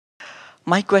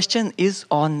My question is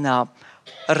on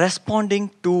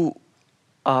responding to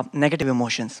negative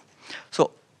emotions.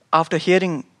 So, after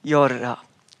hearing your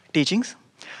teachings,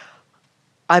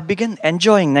 I began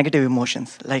enjoying negative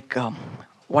emotions.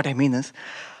 What I mean is,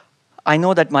 I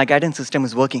know that my guidance system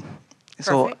is working.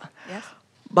 So, Perfect. Yes.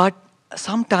 but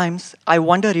sometimes I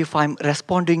wonder if I'm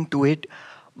responding to it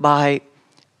by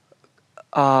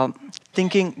uh,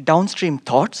 thinking downstream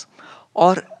thoughts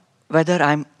or whether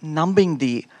I'm numbing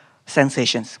the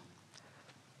sensations,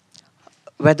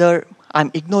 whether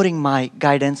I'm ignoring my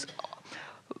guidance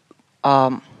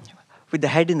um, with the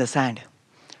head in the sand.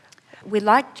 We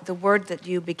liked the word that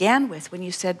you began with when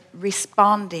you said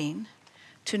responding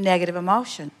to negative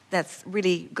emotion. That's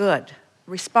really good.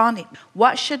 Responding.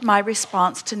 What should my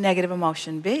response to negative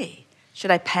emotion be? Should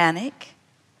I panic?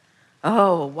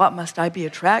 Oh, what must I be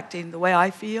attracting the way I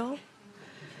feel?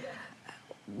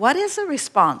 What is a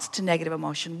response to negative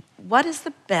emotion? What is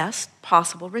the best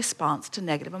possible response to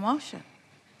negative emotion?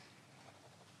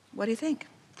 What do you think?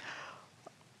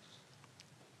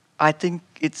 I think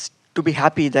it's to be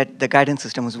happy that the guidance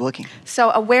system is working.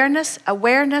 So awareness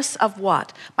of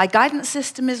what? My guidance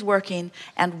system is working,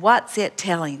 and what's it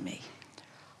telling me?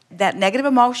 That negative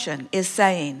emotion is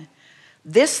saying,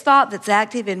 this thought that's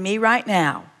active in me right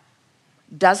now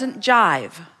doesn't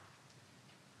jive,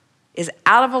 is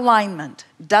out of alignment,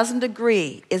 doesn't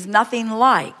agree, is nothing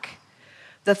like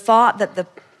the thought that the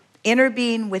inner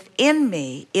being within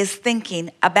me is thinking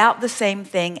about the same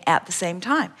thing at the same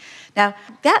time. Now,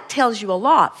 that tells you a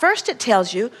lot. First, it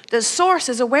tells you that Source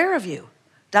is aware of you,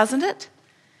 doesn't it?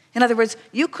 In other words,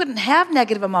 you couldn't have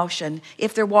negative emotion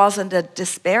if there wasn't a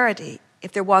disparity,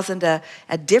 if there wasn't a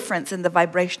difference in the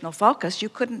vibrational focus. You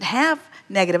couldn't have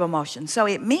negative emotion. So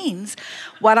it means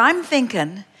what I'm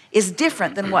thinking is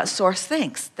different than what Source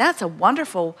thinks. That's a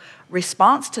wonderful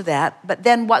response to that. But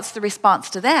then what's the response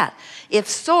to that? If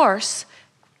Source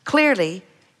clearly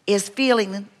is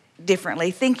feeling differently,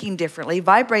 thinking differently,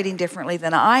 vibrating differently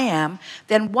than I am,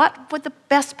 then what would the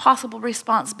best possible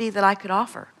response be that I could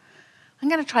offer? I'm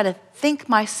going to try to think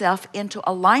myself into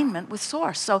alignment with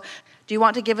Source. So do you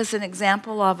want to give us an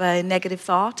example of a negative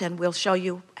thought, and we'll show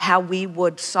you how we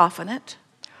would soften it?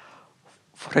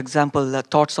 For example,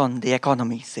 thoughts on the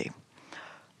economy, say.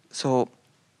 So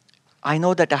I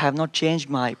know that I have not changed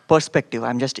my perspective.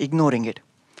 I'm just ignoring it.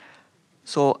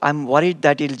 So I'm worried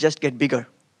that it'll just get bigger.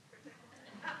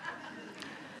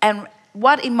 And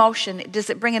what emotion, does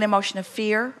it bring an emotion of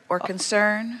fear or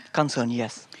concern? Concern,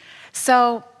 yes.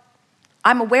 So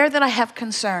I'm aware that I have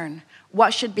concern.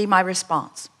 What should be my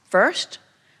response? First,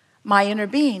 my inner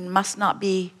being must not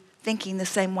be thinking the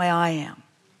same way I am.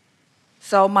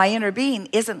 So my inner being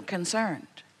isn't concerned.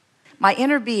 My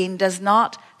inner being does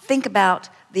not think about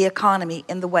the economy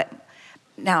in the way.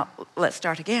 Now, let's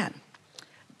start again.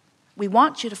 We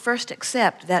want you to first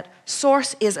accept that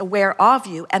Source is aware of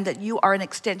you and that you are an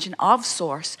extension of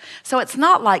Source. So it's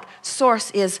not like Source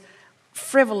is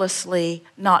frivolously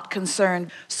not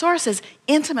concerned. Source is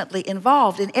intimately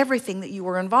involved in everything that you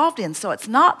were involved in. So it's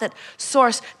not that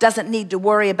Source doesn't need to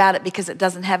worry about it because it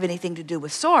doesn't have anything to do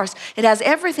with Source. It has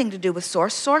everything to do with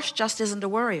Source. Source just isn't a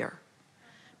worrier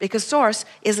because Source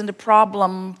isn't a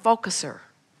problem focuser.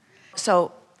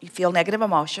 So you feel negative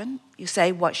emotion. You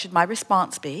say, what should my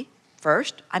response be?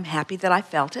 First, I'm happy that I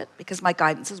felt it because my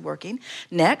guidance is working.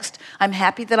 Next, I'm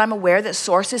happy that I'm aware that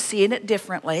Source is seeing it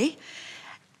differently.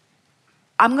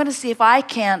 I'm going to see if I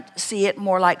can't see it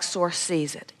more like Source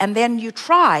sees it. And then you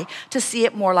try to see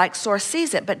it more like Source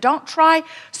sees it. But don't try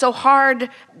so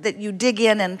hard that you dig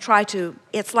in and try to,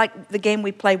 it's like the game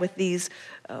we play with these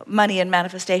money and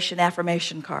manifestation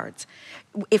affirmation cards.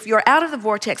 If you're out of the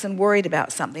vortex and worried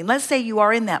about something, let's say you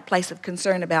are in that place of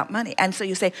concern about money, and so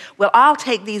you say, well, I'll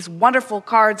take these wonderful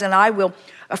cards and I will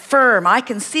affirm, I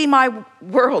can see my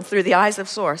world through the eyes of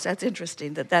Source. That's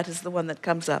interesting that that is the one that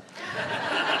comes up.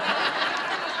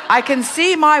 I can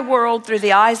see my world through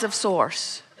the eyes of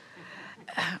Source.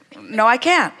 No, I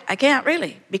can't. I can't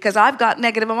really, because I've got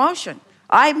negative emotion.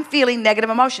 I'm feeling negative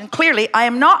emotion. Clearly, I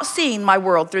am not seeing my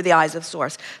world through the eyes of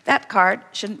Source. That card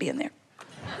shouldn't be in there.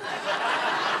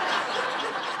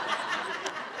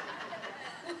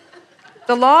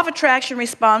 The law of attraction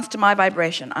responds to my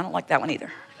vibration. I don't like that one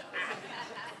either.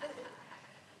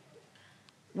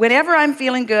 Whenever I'm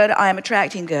feeling good, I am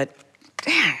attracting good.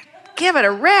 Give it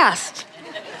a rest.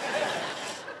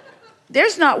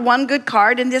 There's not one good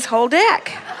card in this whole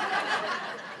deck.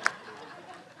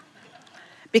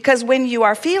 Because when you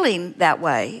are feeling that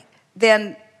way,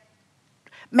 then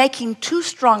making too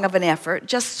strong of an effort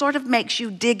just sort of makes you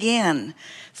dig in.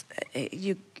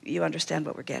 You understand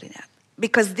what we're getting at.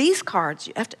 Because these cards,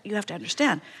 you have to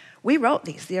understand, We wrote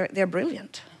these. They're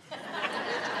brilliant.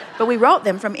 But we wrote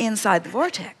them from inside the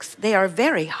vortex. They are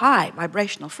very high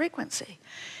vibrational frequency.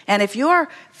 And if you're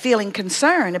feeling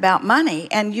concerned about money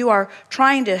and you are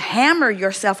trying to hammer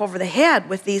yourself over the head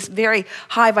with these very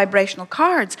high vibrational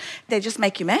cards, they just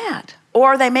make you mad.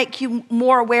 Or they make you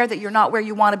more aware that you're not where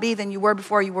you want to be than you were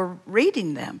before you were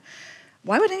reading them.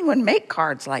 Why would anyone make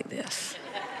cards like this?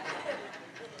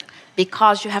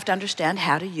 Because you have to understand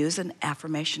how to use an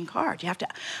affirmation card. You have to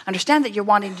understand that you're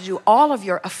wanting to do all of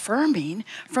your affirming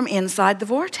from inside the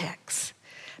vortex.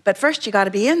 But first you got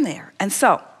to be in there. And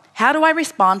so, how do I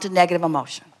respond to negative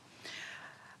emotion?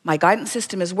 My guidance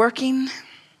system is working.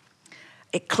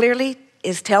 It clearly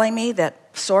is telling me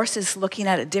that Source is looking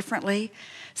at it differently.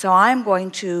 So I'm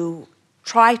going to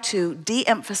try to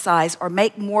de-emphasize or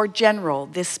make more general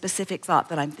this specific thought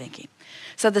that I'm thinking.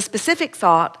 So the specific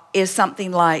thought is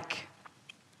something like,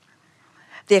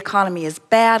 the economy is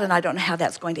bad and I don't know how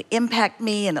that's going to impact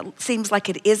me, and it seems like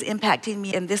it is impacting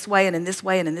me in this way and in this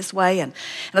way and in this way. And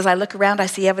as I look around, I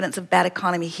see evidence of bad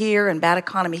economy here and bad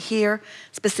economy here.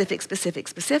 Specific, specific,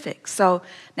 specific. So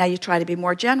now you try to be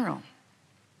more general.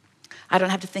 I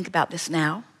don't have to think about this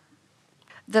now.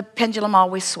 The pendulum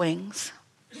always swings.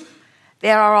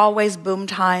 There are always boom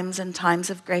times and times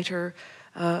of greater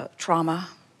trauma.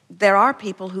 There are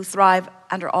people who thrive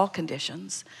under all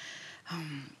conditions.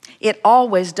 It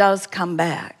always does come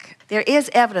back. There is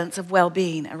evidence of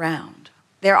well-being around.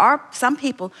 There are some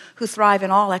people who thrive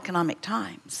in all economic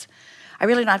times. I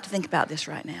really don't have to think about this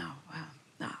right now.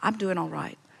 No, I'm doing all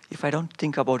right. If I don't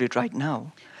think about it right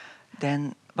now,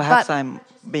 then perhaps I'm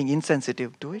being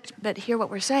insensitive to it. But hear what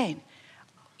we're saying.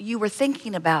 You were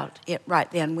thinking about it right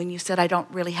then when you said, I don't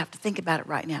really have to think about it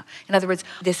right now. In other words,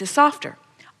 this is softer.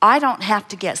 I don't have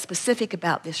to get specific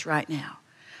about this right now.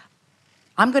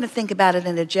 I'm going to think about it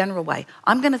in a general way.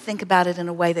 I'm going to think about it in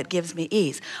a way that gives me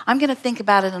ease. I'm going to think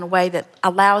about it in a way that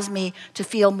allows me to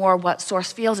feel more what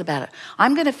Source feels about it.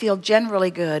 I'm going to feel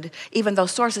generally good, even though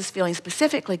Source is feeling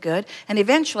specifically good, and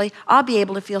eventually I'll be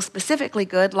able to feel specifically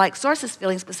good like Source is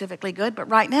feeling specifically good, but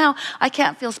right now I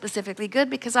can't feel specifically good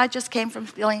because I just came from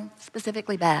feeling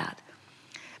specifically bad.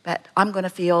 But I'm going to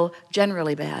feel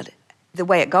generally bad. The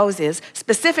way it goes is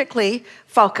specifically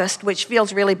focused, which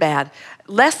feels really bad.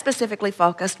 Less specifically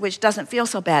focused, which doesn't feel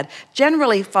so bad.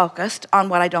 Generally focused on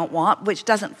what I don't want, which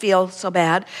doesn't feel so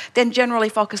bad. Then generally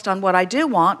focused on what I do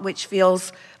want, which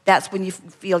feels, that's when you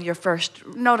feel your first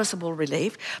noticeable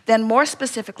relief. Then more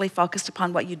specifically focused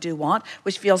upon what you do want,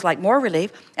 which feels like more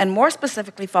relief. And more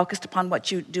specifically focused upon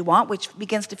what you do want, which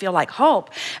begins to feel like hope.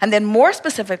 And then more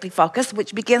specifically focused,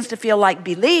 which begins to feel like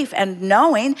belief and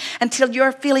knowing, until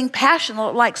you're feeling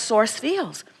passionate like Source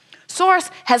feels.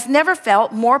 Source has never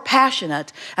felt more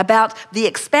passionate about the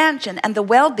expansion and the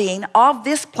well-being of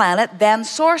this planet than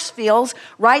Source feels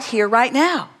right here, right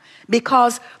now.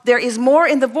 Because there is more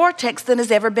in the vortex than has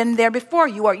ever been there before.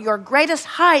 You are at your greatest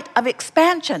height of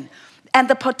expansion. And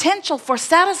the potential for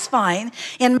satisfying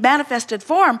in manifested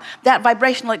form that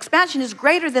vibrational expansion is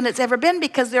greater than it's ever been,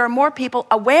 because there are more people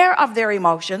aware of their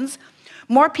emotions,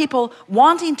 more people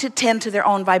wanting to tend to their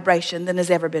own vibration than has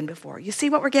ever been before. You see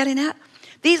what we're getting at?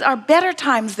 These are better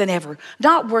times than ever,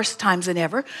 not worse times than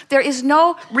ever. There is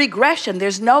no regression.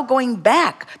 There's no going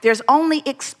back. There's only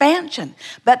expansion.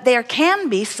 But there can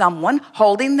be someone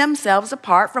holding themselves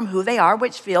apart from who they are,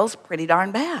 which feels pretty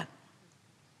darn bad.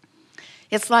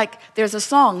 It's like there's a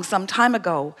song some time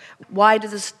ago, why do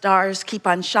the stars keep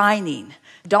on shining?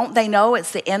 Don't they know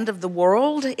it's the end of the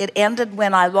world? It ended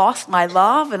when I lost my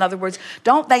love. In other words,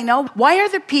 don't they know? Why are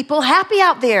the people happy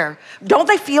out there? Don't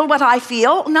they feel what I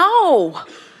feel? No.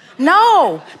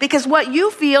 No, because what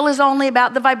you feel is only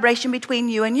about the vibration between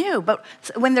you and you. But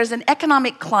when there's an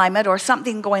economic climate or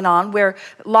something going on where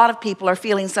a lot of people are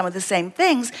feeling some of the same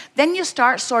things, then you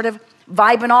start sort of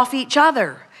vibing off each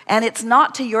other. And it's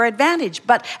not to your advantage.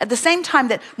 But at the same time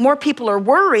that more people are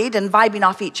worried and vibing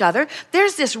off each other,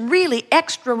 there's this really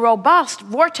extra robust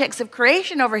vortex of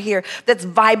creation over here that's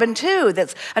vibing too,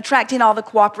 that's attracting all the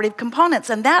cooperative components.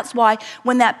 And that's why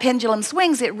when that pendulum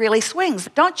swings, it really swings.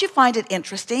 Don't you find it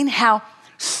interesting how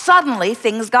suddenly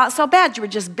things got so bad? You were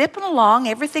just bipping along,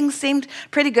 everything seemed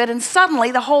pretty good, and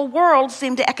suddenly the whole world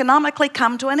seemed to economically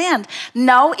come to an end.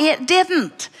 No, it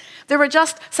didn't. There were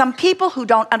just some people who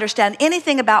don't understand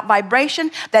anything about vibration,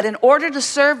 that in order to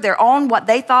serve their own, what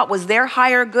they thought was their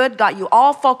higher good, got you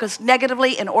all focused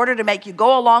negatively in order to make you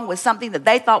go along with something that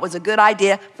they thought was a good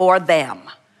idea for them,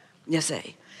 you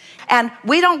see. And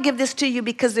we don't give this to you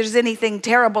because there's anything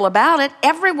terrible about it.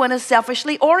 Everyone is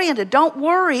selfishly oriented. Don't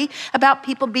worry about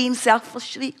people being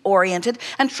selfishly oriented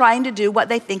and trying to do what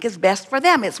they think is best for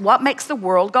them. It's what makes the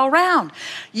world go round.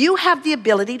 You have the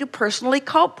ability to personally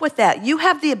cope with that. You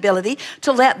have the ability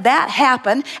to let that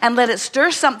happen and let it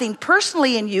stir something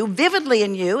personally in you, vividly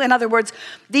in you. In other words,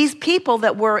 these people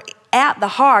that were at the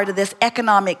heart of this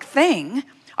economic thing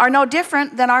are no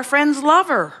different than our friend's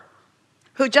lover,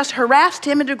 who just harassed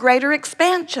him into greater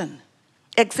expansion.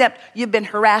 Except you've been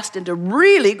harassed into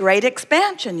really great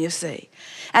expansion, you see.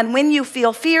 And when you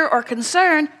feel fear or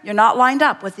concern, you're not lined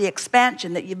up with the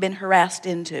expansion that you've been harassed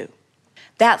into.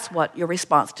 That's what your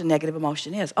response to negative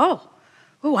emotion is. Oh,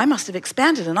 I must have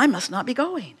expanded and I must not be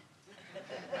going.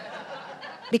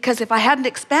 Because if I hadn't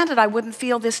expanded, I wouldn't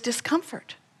feel this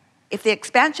discomfort. If the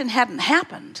expansion hadn't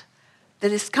happened, the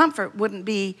discomfort wouldn't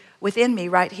be within me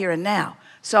right here and now.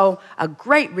 So a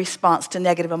great response to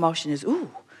negative emotion is,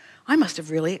 I must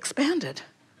have really expanded.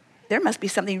 There must be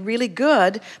something really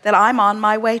good that I'm on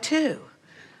my way to,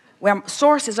 where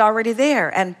source is already there.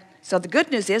 And so the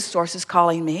good news is source is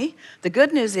calling me. The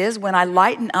good news is when I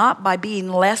lighten up by being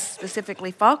less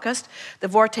specifically focused, the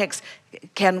vortex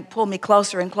can pull me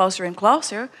closer and closer and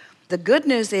closer. The good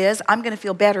news is I'm going to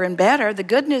feel better and better. The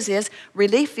good news is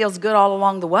relief feels good all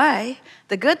along the way.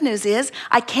 The good news is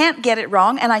I can't get it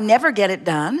wrong and I never get it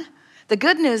done. The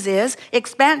good news is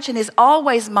expansion is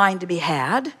always mine to be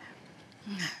had.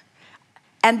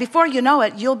 And before you know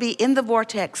it, you'll be in the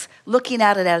vortex looking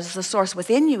at it as the source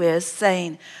within you is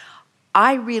saying,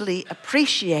 I really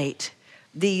appreciate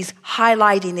these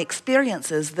highlighting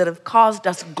experiences that have caused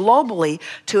us globally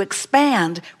to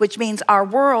expand, which means our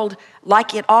world,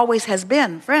 like it always has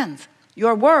been, friends,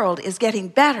 your world is getting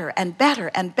better and better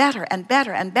and better and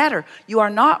better and better. You are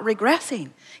not regressing.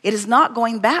 It is not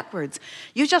going backwards.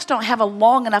 You just don't have a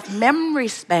long enough memory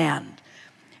span.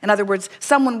 In other words,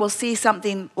 someone will see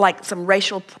something like some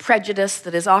racial prejudice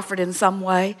that is offered in some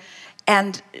way,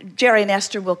 and Jerry and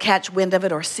Esther will catch wind of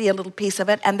it or see a little piece of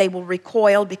it, and they will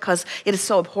recoil because it is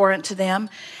so abhorrent to them.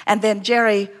 And then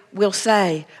Jerry will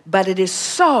say, but it is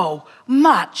so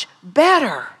much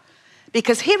better,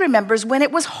 because he remembers when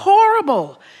it was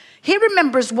horrible. He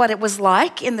remembers what it was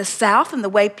like in the South and the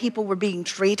way people were being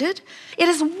treated. It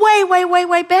is way, way, way,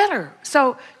 way better.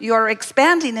 So you're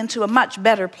expanding into a much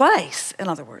better place, in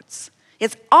other words.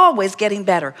 It's always getting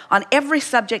better on every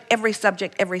subject, every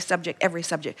subject, every subject, every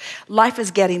subject. Life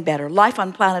is getting better. Life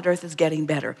on planet Earth is getting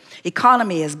better.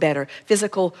 Economy is better.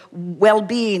 Physical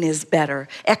well-being is better.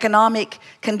 Economic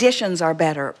conditions are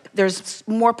better. There's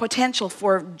more potential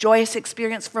for joyous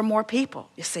experience for more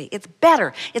people, you see. It's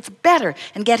better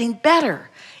and getting better.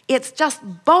 It's just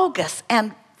bogus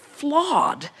and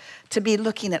flawed to be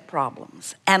looking at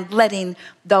problems and letting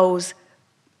those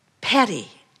petty,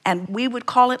 and we would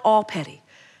call it all petty,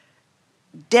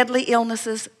 deadly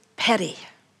illnesses, petty.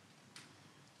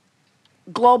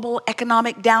 Global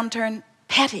economic downturn,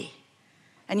 petty.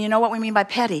 And you know what we mean by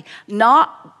petty?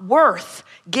 Not worth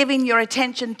giving your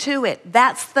attention to it.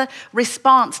 That's the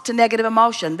response to negative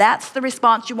emotion. That's the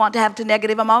response you want to have to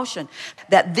negative emotion.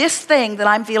 That this thing that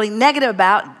I'm feeling negative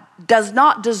about does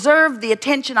not deserve the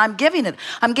attention I'm giving it.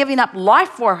 I'm giving up life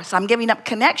force. I'm giving up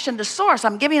connection to source.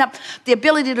 I'm giving up the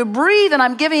ability to breathe, and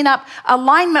I'm giving up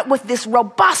alignment with this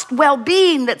robust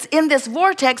well-being that's in this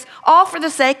vortex, all for the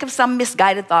sake of some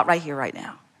misguided thought right here, right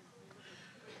now.